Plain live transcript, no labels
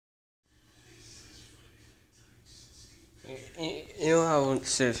You know how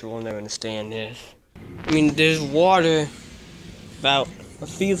seriously will never understand this. I mean, there's water about a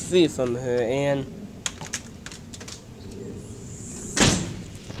few feet from her, and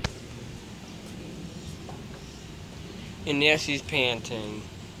there she's panting.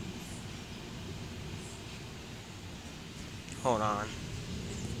 Hold on.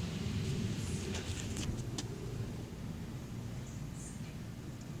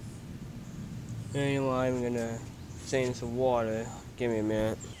 Anyway, I'm gonna save some water. Give me a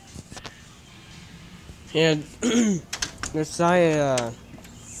minute. Yeah, decided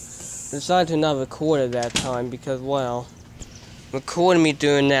to not record at that time because, well, recording me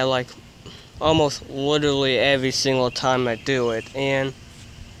doing that like almost literally every single time I do it, and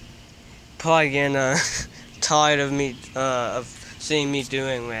probably getting tired of me of seeing me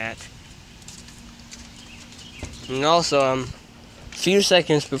doing that. And also, a few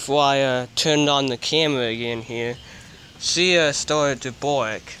seconds before I turned on the camera again here, she started to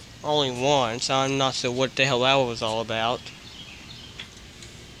bark. Only once. I'm not sure what the hell that was all about.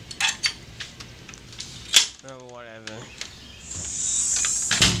 Oh, whatever.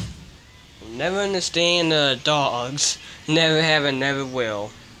 Never understand dogs. Never have and never will.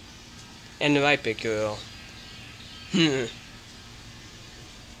 And the right big girl.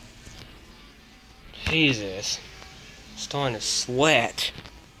 Jesus. Starting to sweat.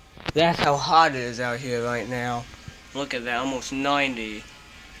 That's how hot it is out here right now. Look at that, almost 90.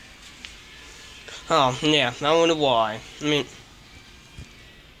 Oh, yeah, I wonder why. I mean,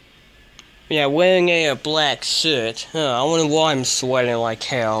 yeah, wearing a black shirt. I wonder why I'm sweating like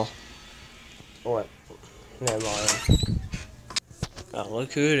hell. What? Never mind. Oh,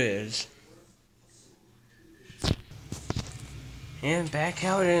 look who it is. And back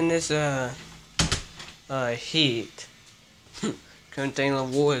out in this, heat. Couldn't think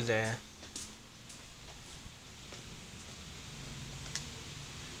of the water there.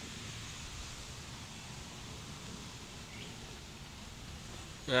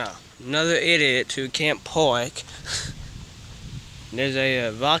 Yeah, another idiot who can't park. There's a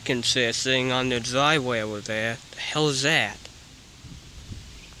rocking chair sitting on the driveway over there. The hell is that?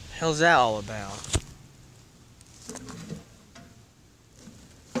 The hell's that all about?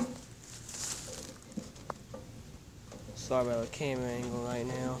 Sorry about the camera angle right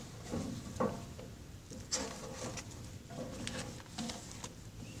now.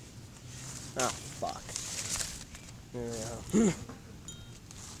 Oh, fuck. There we go.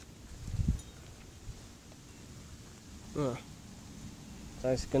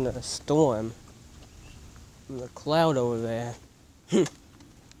 It's gonna storm. There's a cloud over there.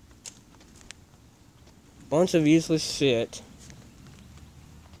 Bunch of useless shit.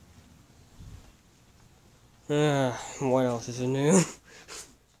 What else is new?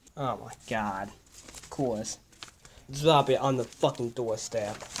 Oh my god. Of course. Drop it on the fucking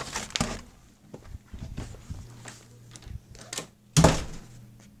doorstep.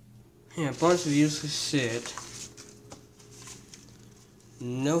 Yeah, a bunch of useless shit.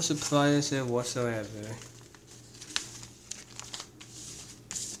 No surprises there whatsoever.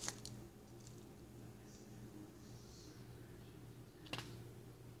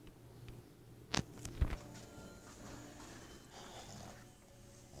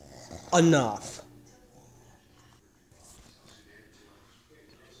 Enough.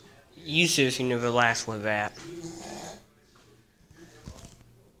 You seriously never last with that.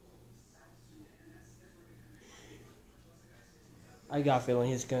 I got a feeling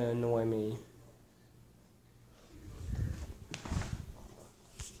he's gonna annoy me.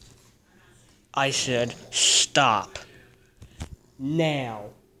 I said, stop. Now.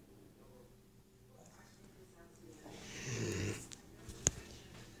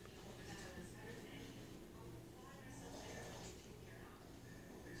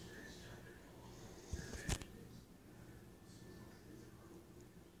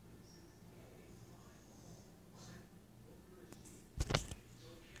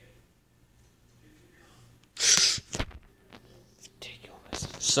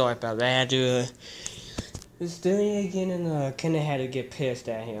 Sorry about that. I had to was doing it again and kinda had to get pissed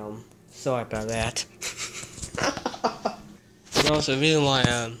at him. Sorry about that. And also the reason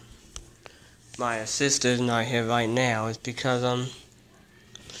why my sister's not here right now is because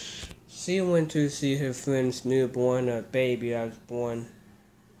she went to see her friend's newborn baby that was born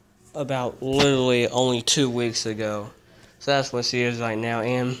about literally only 2 weeks ago. So that's what she is right now,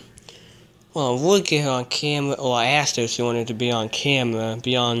 and well, I would get her on camera, or I asked her if she wanted to be on camera,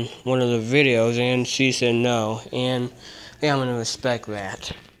 be on one of the videos, and she said no, and yeah, I'm gonna respect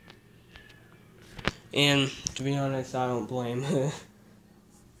that. And, to be honest, I don't blame her.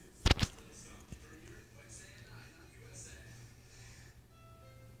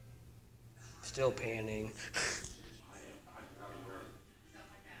 Still panning.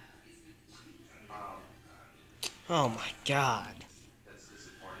 Oh my god.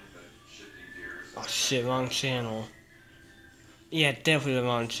 Oh shit, wrong channel. Yeah, definitely the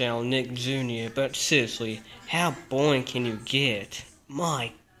wrong channel, Nick Jr. But seriously, how boring can you get?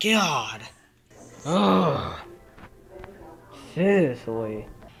 My god. Ugh. Seriously.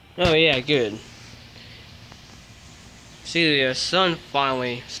 Oh yeah, good. See, the sun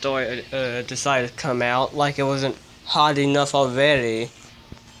finally decided to come out, like it wasn't hot enough already.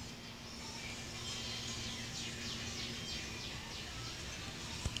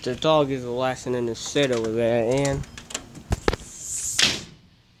 The dog is relaxing in the shit over there, and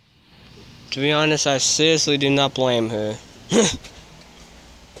to be honest, I seriously do not blame her.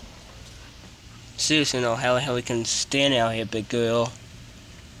 Seriously, no, how the hell you can stand out here, big girl?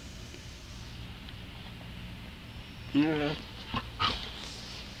 Yeah.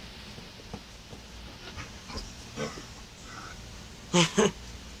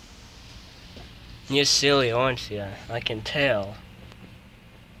 You're silly, aren't you? I can tell.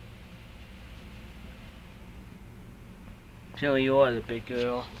 Tell you are the big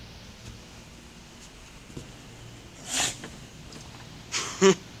girl.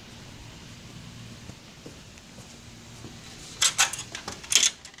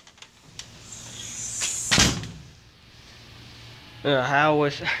 How I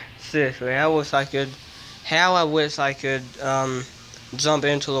wish, seriously, how I wish I could, jump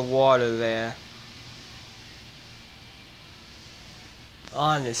into the water there.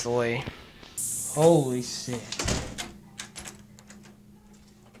 Honestly. Holy shit.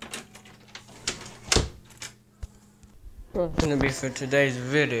 That's gonna be for today's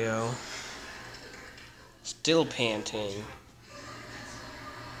video. Still panting.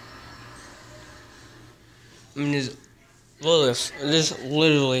 I mean, there's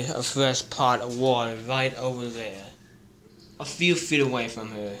literally a fresh pot of water right over there. A few feet away from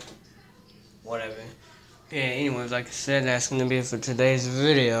her. Whatever. Yeah, anyways, like I said, that's gonna be it for today's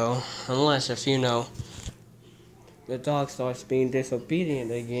video. Unless, if you know, the dog starts being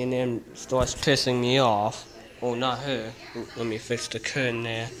disobedient again and starts pissing me off. Well, not her. Let me fix the curtain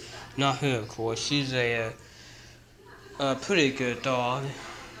there. Not her, of course. She's a pretty good dog.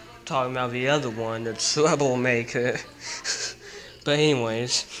 Talking about the other one, the troublemaker. But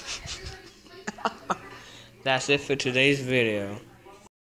anyways, that's it for today's video.